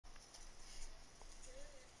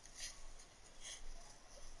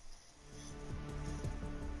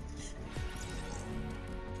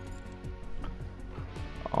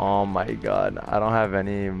Oh my god, I don't have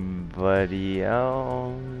anybody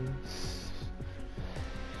else.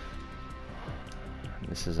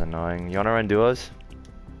 This is annoying. You wanna run duos?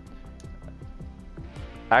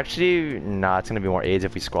 Actually, nah, it's gonna be more aids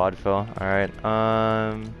if we squad fill. Alright,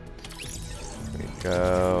 here we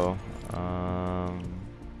go.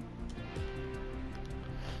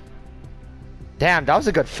 Damn, that was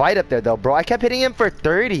a good fight up there though, bro. I kept hitting him for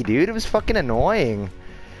 30, dude. It was fucking annoying.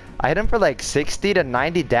 I hit him for like 60 to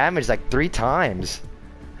 90 damage like 3 times.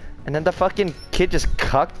 And then the fucking kid just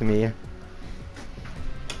cucked me.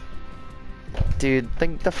 Dude,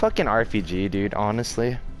 the fucking RPG, dude,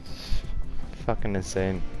 honestly. Fucking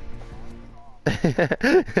insane.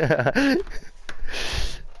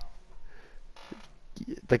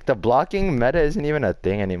 Like, the blocking meta isn't even a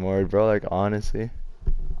thing anymore, bro, like, honestly.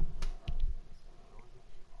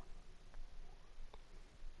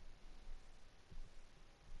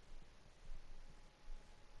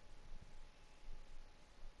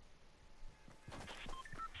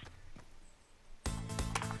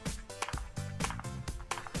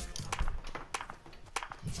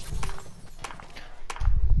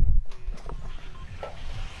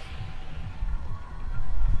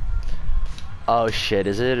 Oh shit,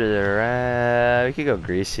 is it? We could go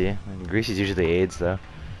greasy. Greasy's usually aids though.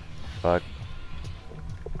 Fuck.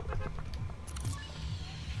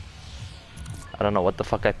 I don't know what the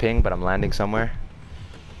fuck I pinged, but I'm landing somewhere.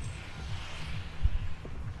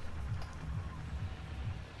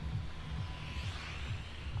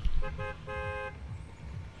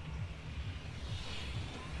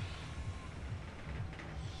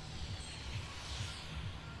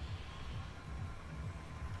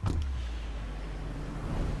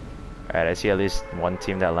 Alright, I see at least one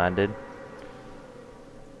team that landed.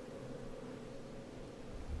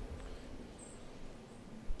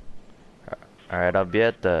 Alright, I'll be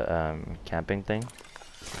at the camping thing.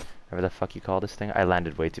 Whatever the fuck you call this thing. I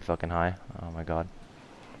landed way too fucking high. Oh my god.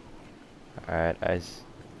 Alright,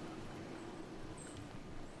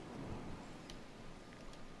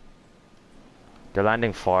 they're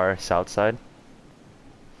landing far south side.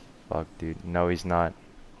 Fuck, dude. No, he's not.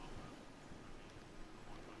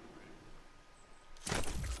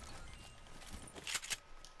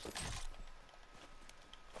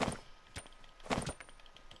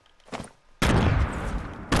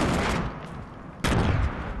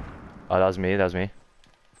 Oh, that was me. That was me. I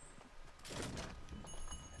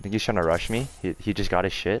think he's trying to rush me. He just got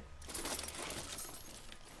his shit.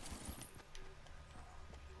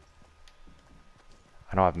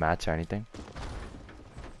 I don't have mats or anything.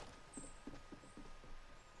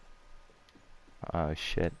 Oh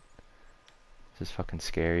shit. This is fucking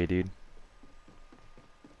scary, dude.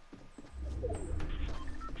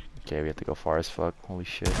 Okay, we have to go far as fuck. Holy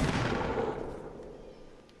shit.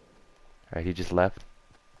 Alright, he just left.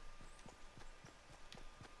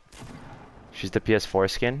 She's the PS4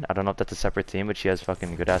 skin. I don't know if that's a separate team, but she has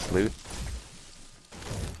fucking good ass loot.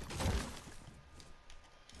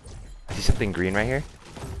 I see something green right here.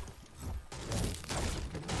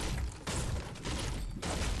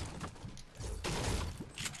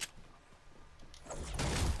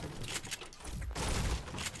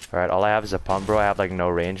 Alright, all I have is a pump, bro. I have like no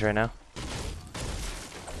range right now.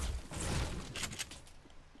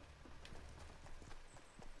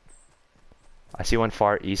 I see one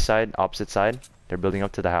far east side, opposite side. They're building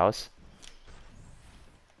up to the house.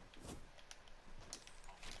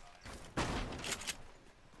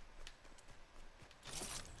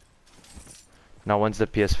 No, one's the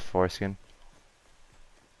PS4 skin.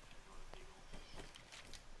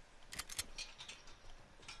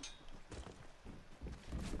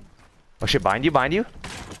 Oh shit, bind you, bind you.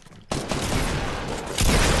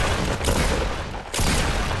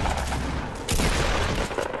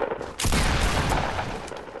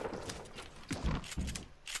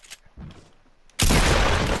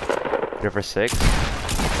 Hit her for 6.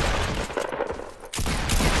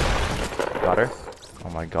 Got her. Oh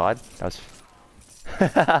my god, that was...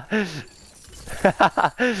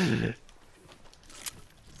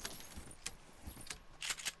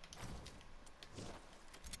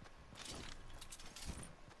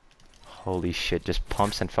 Holy shit, just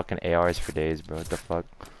pumps and fucking ARs for days, bro. What the fuck?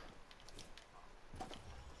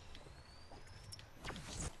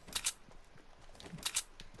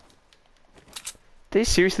 They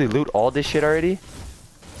seriously loot all this shit already?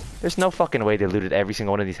 There's no fucking way they looted every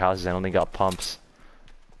single one of these houses and only got pumps.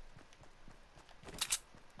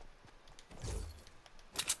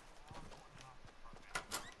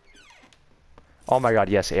 Oh my god,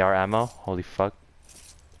 yes, AR ammo. Holy fuck.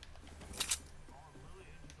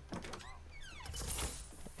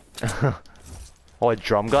 Oh, a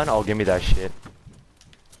drum gun? Oh, give me that shit.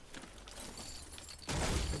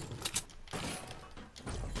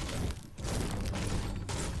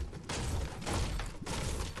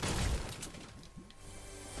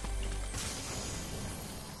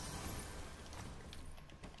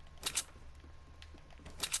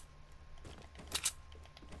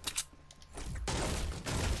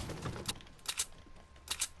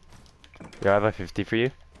 Yeah, I have a 50 for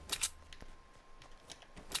you.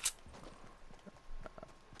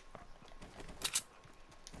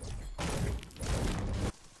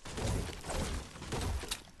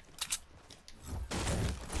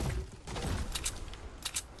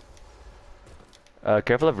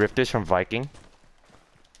 Careful of rifters from Viking.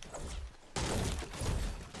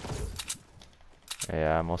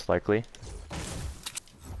 Yeah, most likely.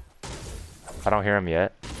 I don't hear him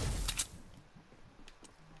yet.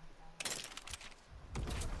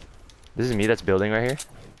 This is me that's building right here.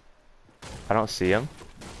 I don't see him.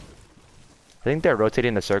 I think they're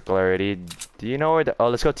rotating the circle already. Do you know where the... Oh,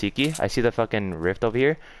 let's go Tiki. I see the fucking rift over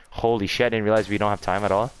here. Holy shit, I didn't realize we don't have time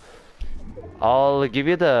at all. I'll give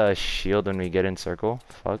you the shield when we get in circle.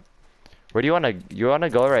 Fuck. Where do you wanna... You wanna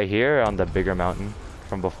go right here or on the bigger mountain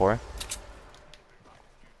from before?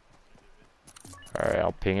 Alright,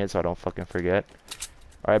 I'll ping it so I don't fucking forget.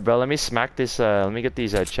 Alright, bro, let me smack this, let me get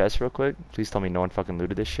these, chests real quick. Please tell me no one fucking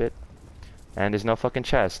looted this shit. And there's no fucking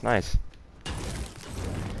chest. Nice.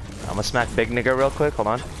 I'm gonna smack big nigga real quick. Hold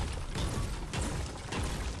on.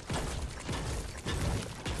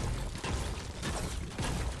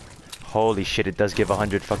 Holy shit, it does give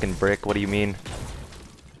 100 fucking brick. What do you mean?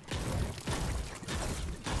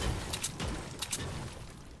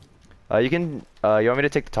 You can, you want me to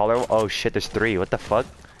take the taller one? Oh shit, there's 3. What the fuck?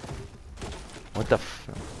 What the f...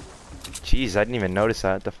 Jeez, I didn't even notice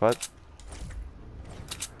that. What the fuck?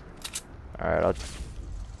 Alright, I'll...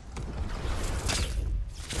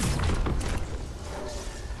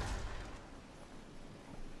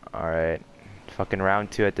 Alright. Fucking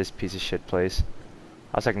round 2 at this piece of shit place.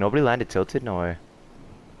 I was like, nobody landed tilted? No way.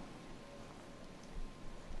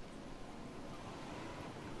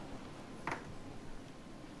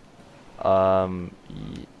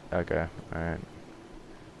 Okay, alright.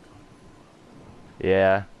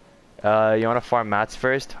 Yeah. You wanna farm mats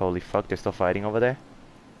first? Holy fuck, they're still fighting over there?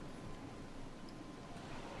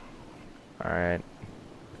 Alright.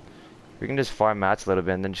 We can just farm mats a little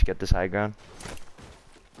bit and then just get this high ground.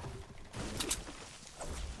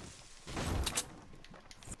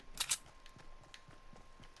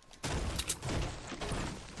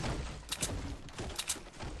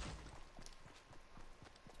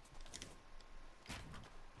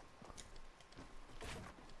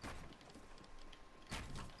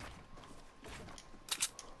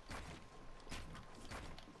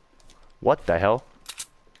 What the hell?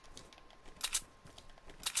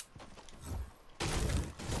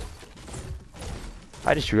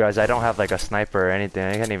 I just realized I don't have like a sniper or anything.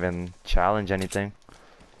 I can't even challenge anything.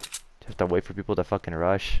 Just have to wait for people to fucking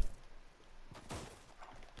rush.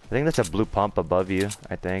 I think that's a blue pump above you,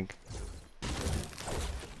 I think.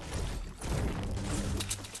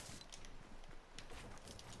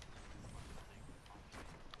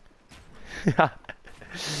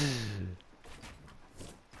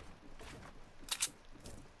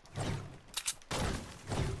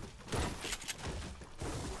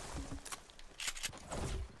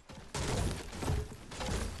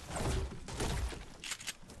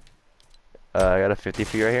 I got a 50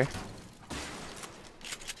 for you right here.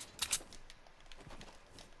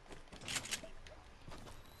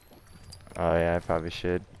 Oh yeah, I probably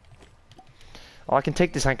should. Oh, I can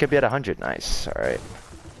take this. I could be at 100. Nice. All right.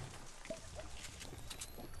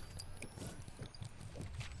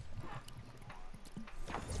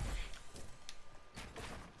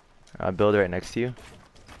 I'll build right next to you.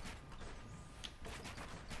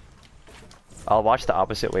 I'll watch the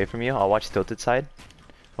opposite way from you. I'll watch tilted side.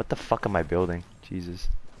 What the fuck am I building? Jesus.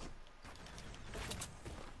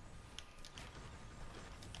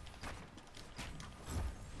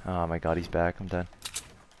 Oh my god, he's back. I'm done.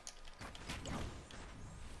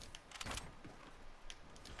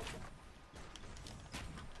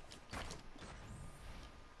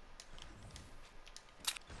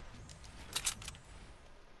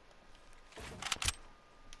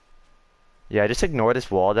 Yeah, just ignore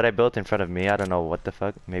this wall that I built in front of me. I don't know what the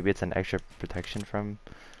fuck. Maybe it's an extra protection from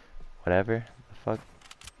whatever the fuck.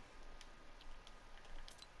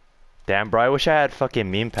 Damn, bro, I wish I had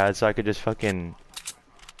fucking meme pads so I could just fucking...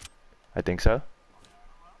 I think so.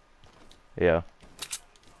 Yeah.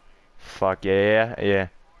 Fuck, yeah.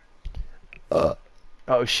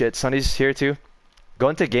 Oh shit, Sunny's here too. Go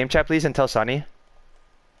into game chat please and tell Sunny.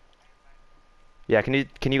 Yeah, can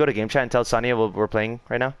you go to game chat and tell Sunny we're playing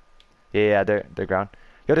right now? Yeah, they're ground.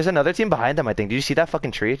 Yo, there's another team behind them, I think. Did you see that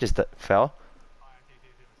fucking tree? It just fell?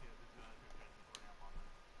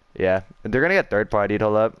 Yeah, they're gonna get third party.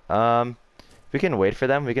 Hold up. We can wait for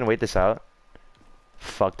them. We can wait this out.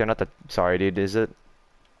 Fuck, they're not the... Sorry, dude, is it?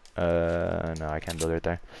 No, I can't build right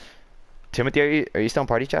there. Timothy, are you still in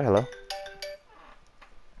party chat? Hello?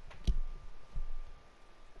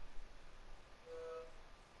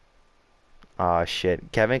 Oh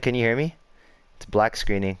shit. Kevin, can you hear me? It's black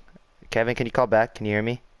screening. Kevin, can you call back? Can you hear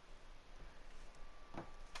me?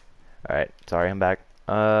 Alright, sorry, I'm back.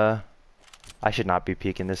 I should not be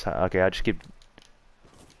peeking this high. Okay, I'll just keep...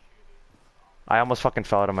 I almost fucking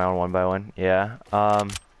fell out of my own one by one. Yeah. I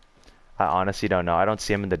honestly don't know. I don't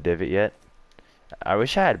see him in the divot yet. I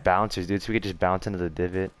wish I had bouncers, dude, so we could just bounce into the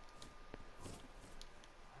divot.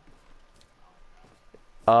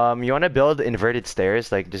 You want to build inverted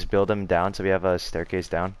stairs? Like, just build them down so we have a staircase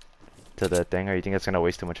down to the thing, or you think it's gonna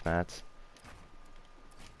waste too much mats?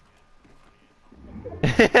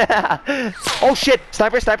 Oh shit!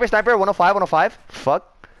 Sniper, sniper, sniper! 105, 105.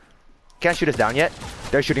 Fuck. Can't shoot us down yet.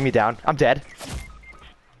 They're shooting me down. I'm dead.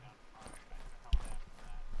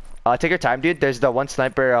 Take your time, dude. There's the one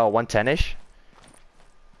sniper, 110-ish.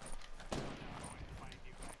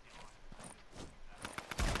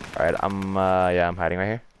 Alright, yeah, I'm hiding right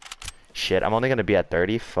here. Shit, I'm only gonna be at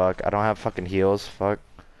 30. Fuck, I don't have fucking heals. Fuck.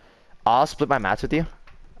 I'll split my mats with you.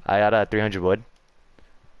 I got 300 wood.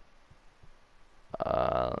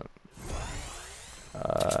 Oh,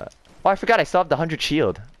 I forgot I still have the 100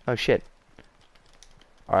 shield. Oh shit.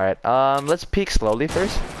 Alright, let's peek slowly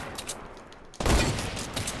first.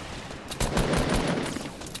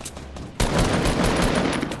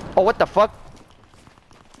 Oh, what the fuck?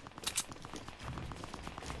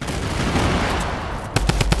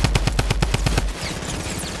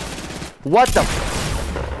 What the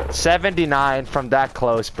f— 79 from that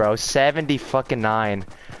close, bro. 70 fucking 9.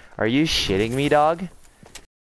 Are you shitting me, dog?